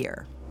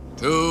Lightyear.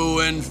 To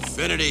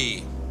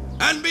infinity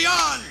and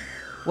beyond!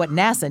 What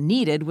NASA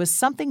needed was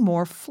something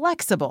more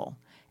flexible,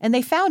 and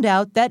they found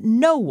out that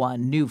no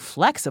one knew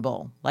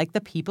flexible like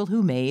the people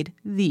who made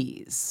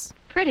these.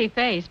 Pretty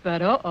face,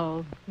 but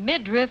uh-oh,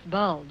 midriff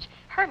bulge.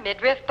 Her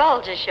midriff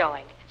bulge is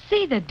showing.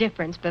 See the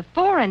difference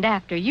before and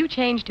after you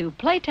change to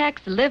Playtex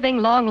Living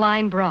Long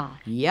Line Bra.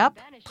 Yep,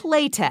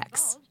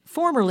 Playtex.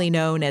 Formerly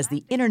known as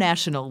the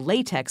International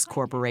Latex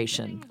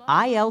Corporation,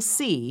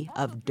 ILC,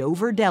 of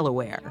Dover,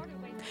 Delaware.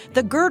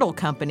 The girdle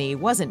company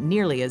wasn't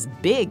nearly as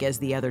big as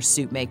the other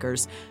suit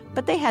makers,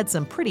 but they had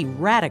some pretty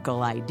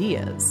radical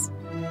ideas.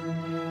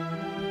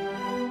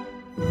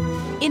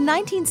 In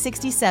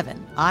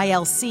 1967,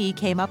 ILC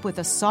came up with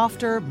a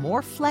softer,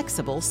 more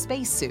flexible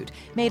spacesuit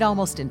made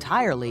almost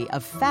entirely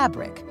of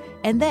fabric,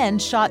 and then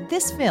shot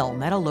this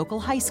film at a local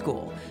high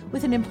school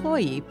with an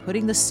employee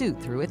putting the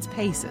suit through its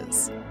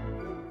paces.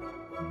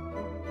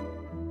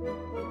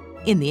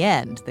 In the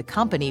end, the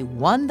company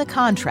won the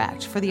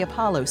contract for the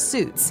Apollo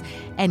suits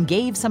and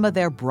gave some of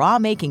their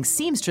bra-making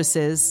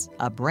seamstresses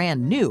a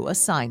brand new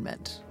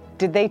assignment.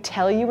 Did they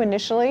tell you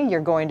initially you're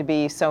going to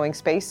be sewing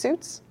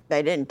spacesuits?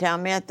 They didn't tell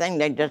me a thing.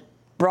 They just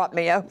brought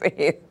me over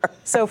here.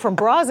 So from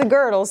bras and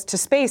girdles to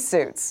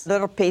spacesuits.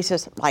 Little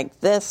pieces like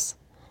this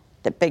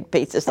to big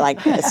pieces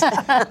like this.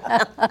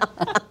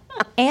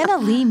 Anna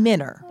Lee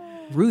Minner,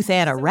 Ruth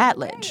Anna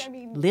Ratledge,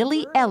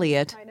 Lily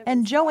Elliott,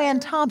 and Joanne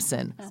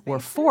Thompson were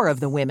four of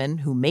the women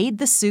who made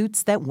the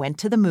suits that went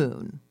to the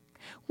moon.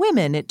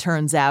 Women, it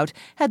turns out,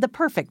 had the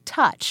perfect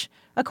touch,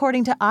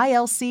 according to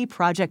ILC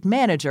project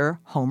manager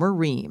Homer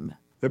Ream.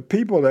 The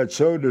people that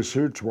sewed the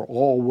suits were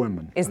all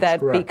women. Is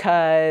that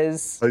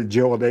because?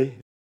 Agility.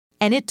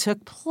 And it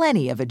took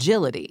plenty of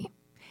agility.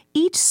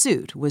 Each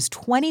suit was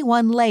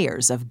 21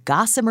 layers of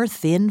gossamer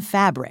thin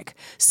fabric,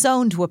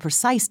 sewn to a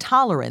precise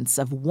tolerance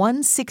of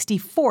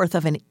 1/64th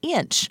of an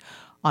inch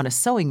on a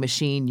sewing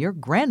machine your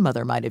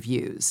grandmother might have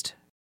used.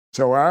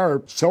 So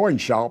our sewing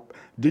shop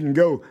didn't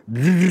go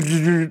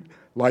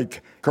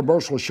like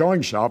commercial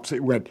sewing shops.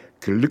 It went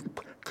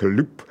kaloop,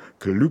 kaloop,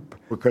 kaloop,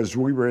 because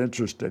we were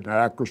interested in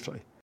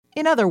accuracy.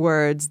 In other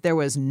words, there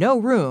was no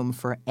room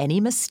for any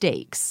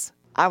mistakes.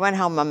 I went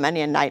home on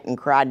many a night and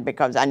cried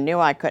because I knew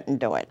I couldn't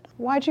do it.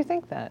 Why'd you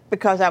think that?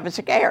 Because I was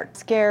scared.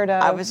 Scared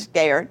of? I was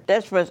scared.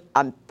 This was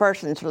a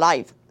person's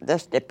life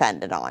this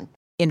depended on.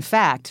 In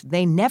fact,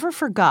 they never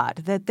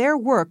forgot that their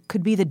work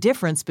could be the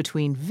difference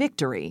between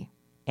victory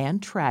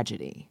and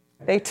tragedy.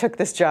 They took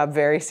this job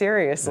very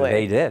seriously.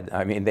 They did.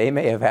 I mean, they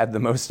may have had the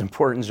most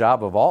important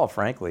job of all,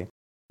 frankly.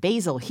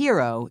 Basil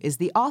Hero is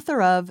the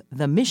author of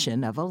The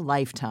Mission of a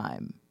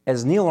Lifetime.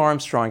 As Neil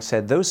Armstrong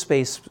said, those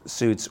space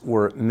suits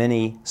were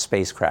mini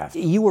spacecraft.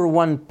 You were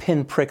one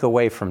pinprick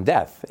away from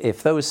death.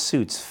 If those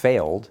suits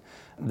failed,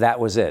 that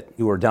was it.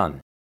 You were done.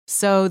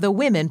 So the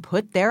women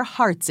put their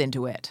hearts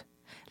into it.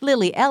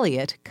 Lily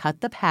Elliott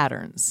cut the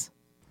patterns.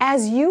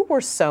 As you were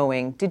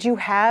sewing, did you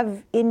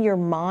have in your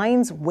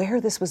minds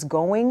where this was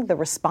going, the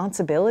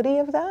responsibility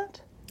of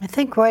that? I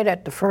think right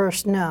at the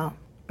first, no.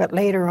 But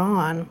later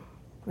on,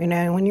 you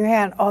know, when you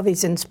had all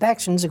these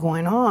inspections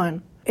going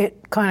on,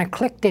 it kind of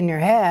clicked in your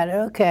head,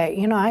 okay,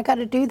 you know, I got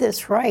to do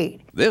this right.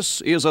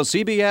 This is a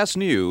CBS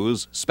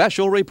News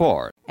special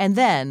report. And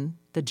then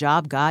the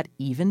job got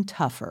even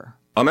tougher.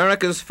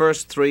 America's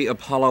first 3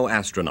 Apollo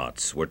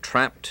astronauts were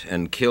trapped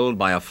and killed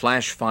by a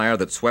flash fire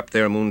that swept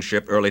their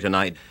moonship early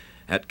tonight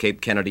at Cape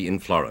Kennedy in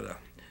Florida.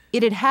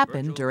 It had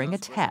happened during a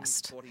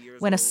test,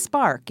 when a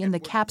spark in the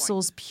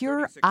capsule's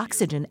pure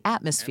oxygen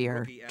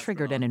atmosphere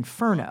triggered an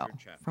inferno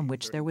from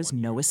which there was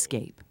no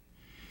escape.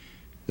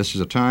 This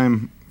is a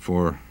time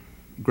for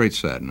great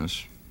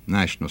sadness,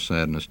 national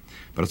sadness,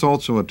 but it's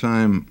also a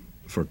time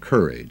for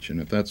courage. And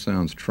if that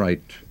sounds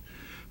trite,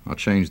 I'll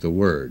change the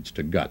words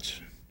to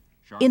guts.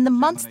 In the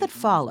months that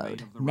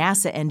followed,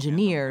 NASA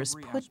engineers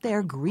put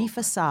their grief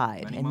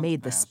aside and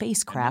made the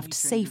spacecraft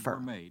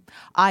safer.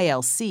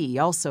 ILC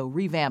also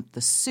revamped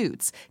the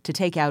suits to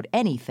take out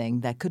anything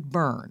that could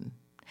burn.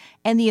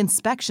 And the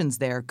inspections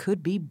there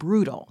could be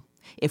brutal.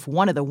 If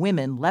one of the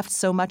women left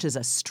so much as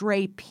a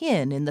stray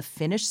pin in the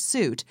finished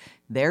suit,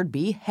 there'd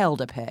be hell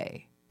to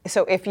pay.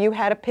 So if you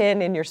had a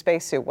pin in your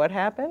spacesuit, what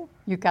happened?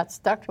 You got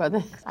stuck with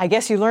it. I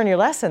guess you learned your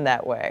lesson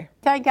that way.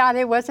 Thank God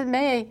it wasn't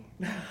me.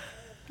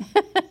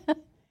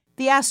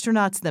 The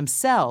astronauts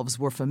themselves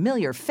were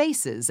familiar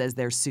faces as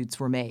their suits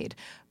were made,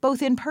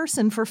 both in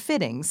person for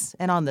fittings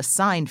and on the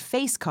signed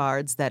face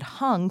cards that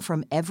hung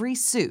from every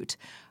suit,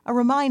 a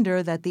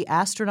reminder that the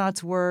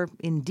astronauts were,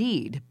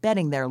 indeed,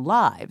 betting their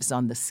lives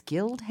on the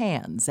skilled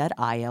hands at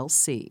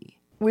ILC.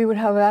 We would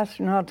have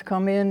astronauts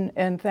come in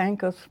and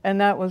thank us,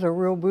 and that was a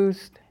real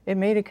boost. It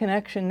made a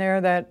connection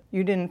there that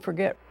you didn't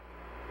forget.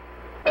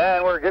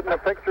 And we're getting a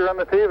picture on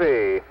the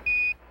TV.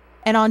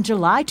 And on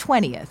July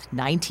 20th,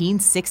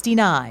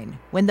 1969,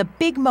 when the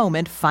big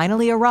moment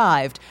finally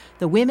arrived,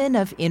 the women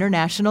of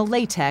International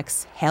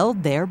Latex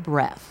held their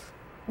breath.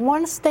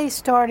 Once they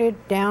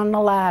started down the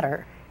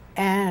ladder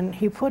and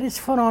he put his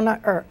foot on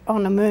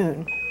the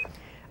moon,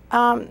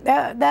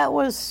 that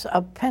was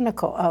a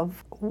pinnacle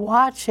of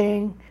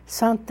watching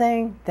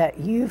something that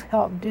you've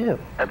helped do.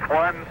 It's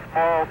one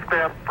small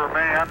step for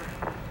man,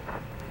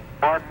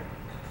 one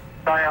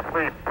giant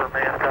leap for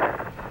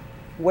mankind.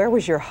 Where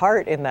was your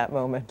heart in that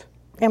moment?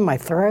 In my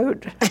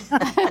throat.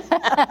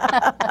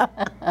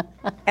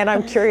 And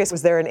I'm curious,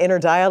 was there an inner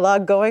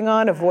dialogue going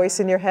on, a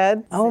voice in your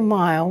head? Oh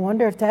my, I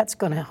wonder if that's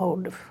going to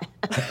hold.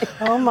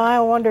 Oh my,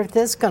 I wonder if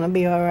this is going to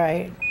be all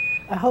right.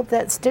 I hope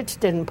that stitch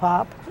didn't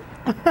pop.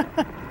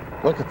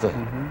 Look at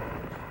that.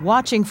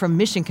 Watching from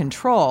Mission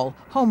Control,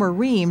 Homer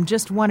Ream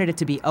just wanted it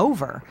to be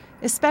over,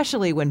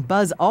 especially when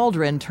Buzz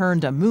Aldrin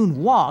turned a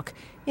moon walk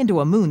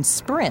into a moon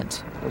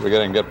sprint. We're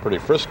getting pretty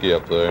frisky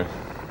up there.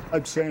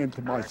 I'm saying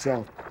to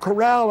myself,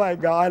 corral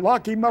that guy,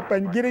 lock him up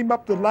and get him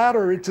up the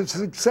ladder. It's a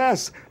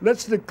success.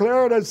 Let's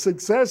declare it a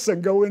success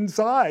and go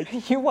inside.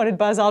 You wanted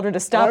Buzz Aldrin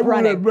to stop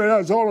running. I wanted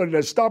Buzz Aldrin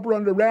to stop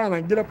running around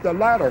and get up the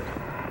ladder.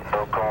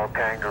 So-called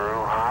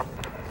kangaroo hop.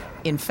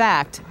 In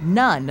fact,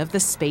 none of the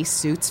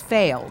spacesuits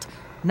failed.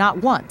 Not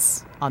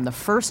once on the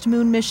first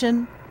moon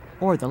mission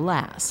or the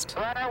last.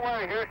 Right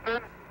away,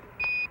 Houston.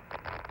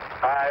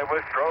 I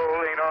was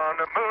strolling on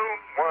the moon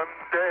one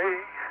day.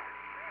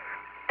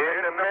 In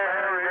a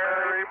merry,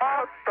 merry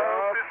month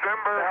of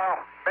December. Now,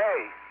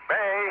 May.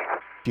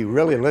 If you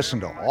really listen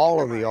to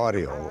all of the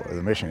audio of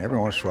the mission, every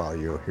once in a while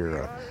you'll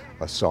hear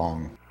a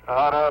song.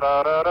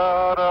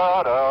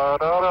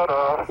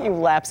 You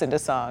lapse into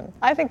song.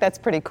 I think that's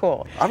pretty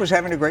cool. I was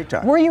having a great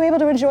time. Were you able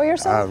to enjoy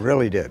yourself? I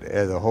really did.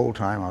 The whole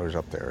time I was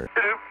up there.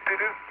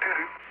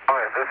 Oh,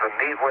 is this a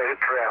neat Easy way to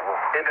travel.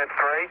 Isn't it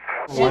great?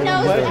 She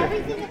knows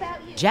everything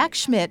about you. Jack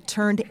Schmidt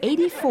turned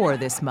 84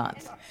 this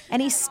month,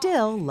 and he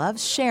still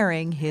loves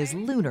sharing his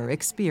lunar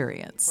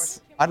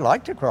experience. I'd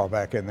like to crawl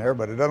back in there,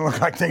 but it doesn't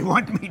look like they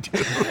want me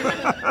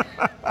to.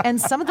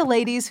 And some of the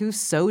ladies who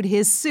sewed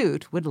his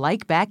suit would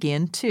like back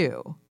in,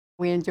 too.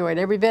 We enjoyed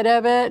every bit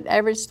of it,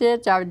 every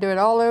stitch. I would do it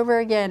all over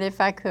again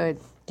if I could.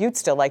 You'd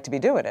still like to be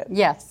doing it?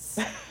 Yes,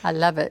 I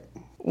love it.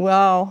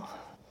 Well,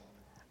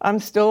 I'm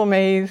still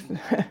amazed,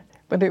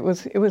 but it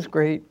was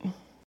great.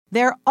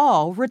 They're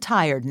all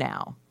retired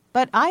now,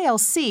 but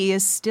ILC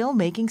is still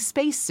making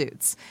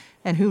spacesuits.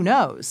 And who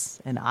knows,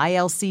 an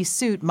ILC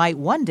suit might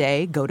one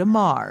day go to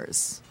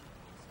Mars.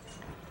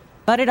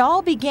 But it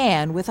all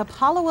began with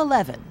Apollo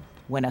 11,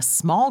 when a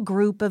small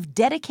group of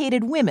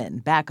dedicated women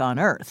back on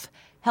Earth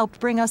helped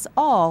bring us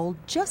all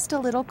just a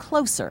little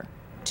closer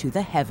to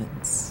the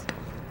heavens.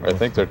 I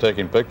think they're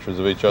taking pictures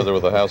of each other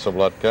with a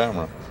Hasselblad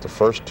camera. The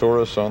first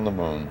tourists on the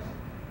moon.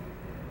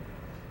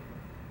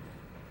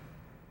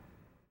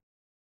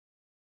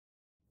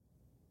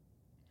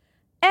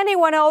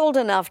 Anyone old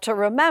enough to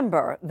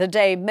remember the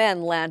day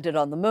men landed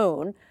on the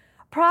moon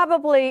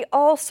probably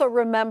also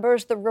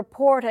remembers the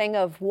reporting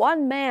of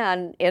one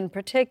man in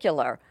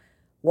particular,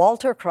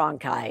 Walter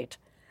Cronkite.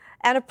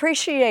 An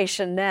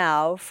appreciation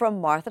now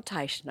from Martha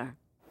Teichner.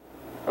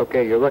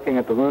 Okay, you're looking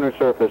at the lunar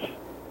surface.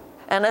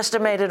 An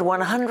estimated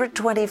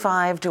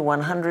 125 to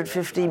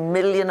 150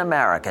 million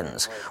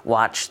Americans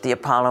watched the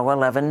Apollo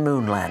 11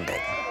 moon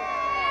landing.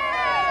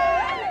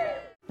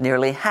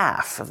 Nearly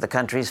half of the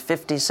country's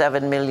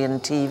 57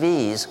 million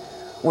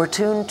TVs were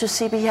tuned to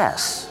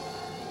CBS,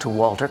 to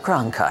Walter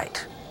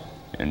Cronkite.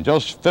 In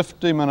just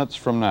 50 minutes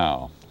from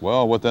now,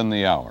 well within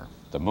the hour,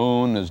 the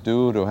moon is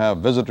due to have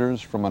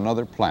visitors from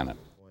another planet.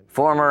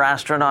 Former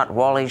astronaut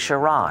Wally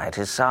Schirra at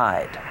his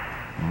side.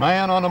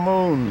 Man on the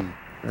moon.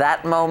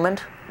 That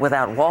moment,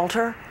 without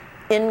Walter,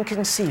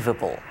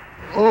 inconceivable.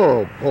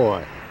 Oh,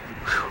 boy.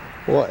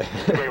 Boy.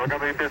 Okay, we're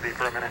going to be busy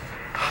for a minute.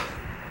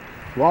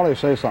 Wally,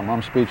 say something.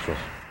 I'm speechless.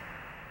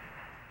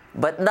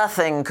 But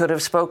nothing could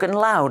have spoken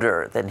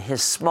louder than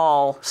his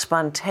small,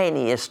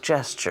 spontaneous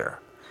gesture,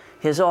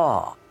 his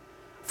awe,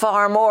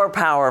 far more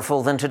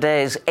powerful than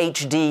today's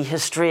HD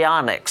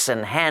histrionics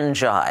and hand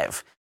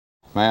jive.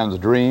 Man's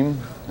dream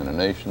and a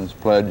nation's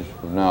pledge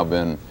have now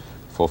been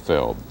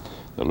fulfilled.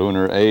 The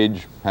lunar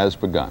age has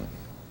begun.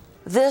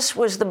 This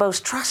was the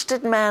most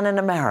trusted man in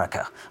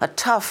America, a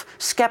tough,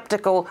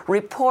 skeptical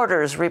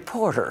reporter's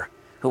reporter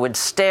who had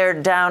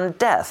stared down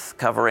death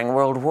covering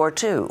World War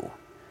II.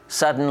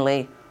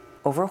 Suddenly,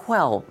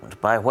 overwhelmed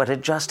by what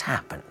had just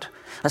happened.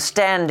 A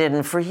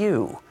stand-in for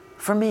you,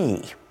 for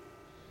me.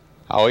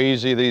 How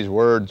easy these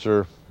words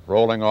are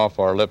rolling off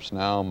our lips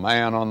now.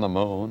 Man on the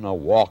moon, a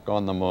walk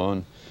on the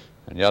moon.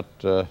 And yet,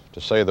 to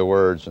say the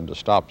words and to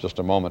stop just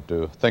a moment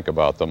to think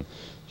about them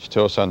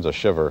still sends a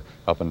shiver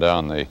up and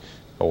down the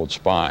old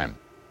spine.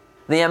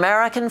 The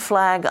American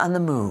flag on the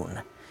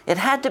moon. It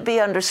had to be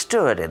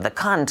understood in the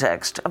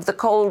context of the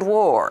Cold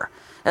War,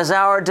 as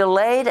our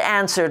delayed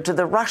answer to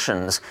the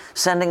Russians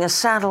sending a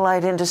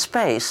satellite into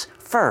space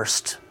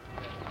first.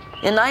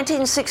 In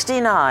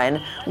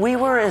 1969, we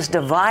were as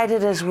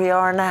divided as we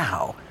are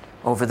now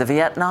over the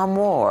Vietnam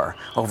War,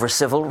 over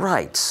civil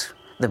rights,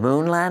 the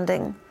moon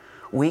landing.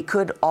 We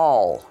could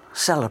all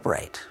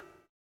celebrate.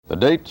 The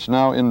date's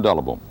now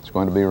indelible. It's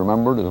going to be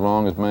remembered as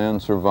long as man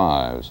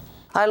survives.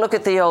 I look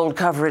at the old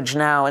coverage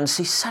now and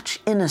see such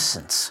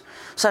innocence,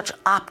 such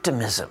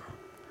optimism.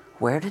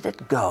 Where did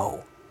it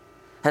go?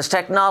 Has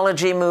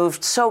technology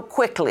moved so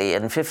quickly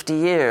in 50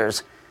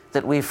 years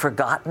that we've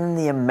forgotten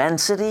the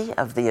immensity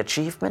of the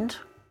achievement?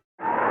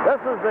 This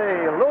is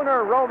the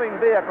lunar roving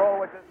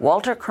vehicle,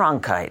 Walter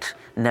Cronkite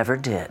never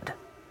did.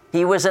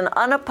 He was an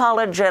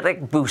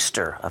unapologetic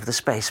booster of the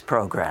space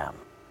program.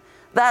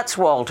 That's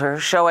Walter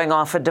showing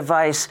off a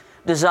device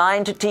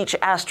designed to teach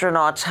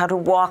astronauts how to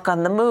walk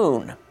on the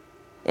moon.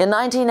 In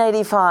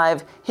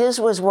 1985, his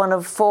was one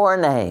of 4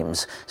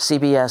 names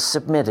CBS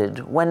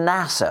submitted when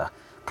NASA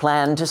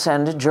planned to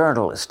send a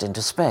journalist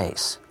into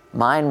space.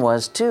 Mine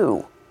was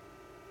too.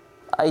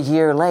 A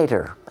year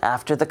later,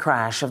 after the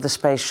crash of the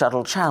Space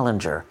Shuttle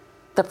Challenger,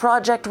 the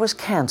project was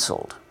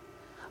canceled.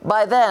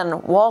 By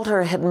then,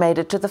 Walter had made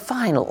it to the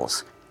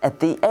finals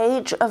at the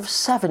age of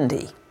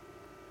 70.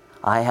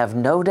 I have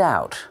no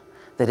doubt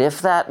that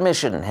if that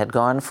mission had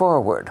gone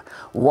forward,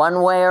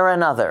 one way or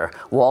another,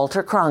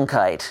 Walter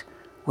Cronkite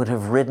would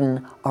have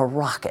ridden a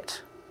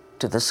rocket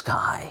to the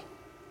sky.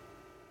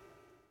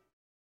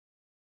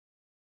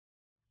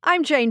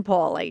 I'm Jane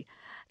Pauley.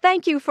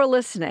 Thank you for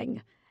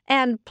listening.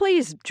 And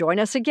please join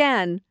us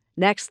again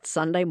next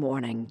Sunday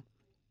morning.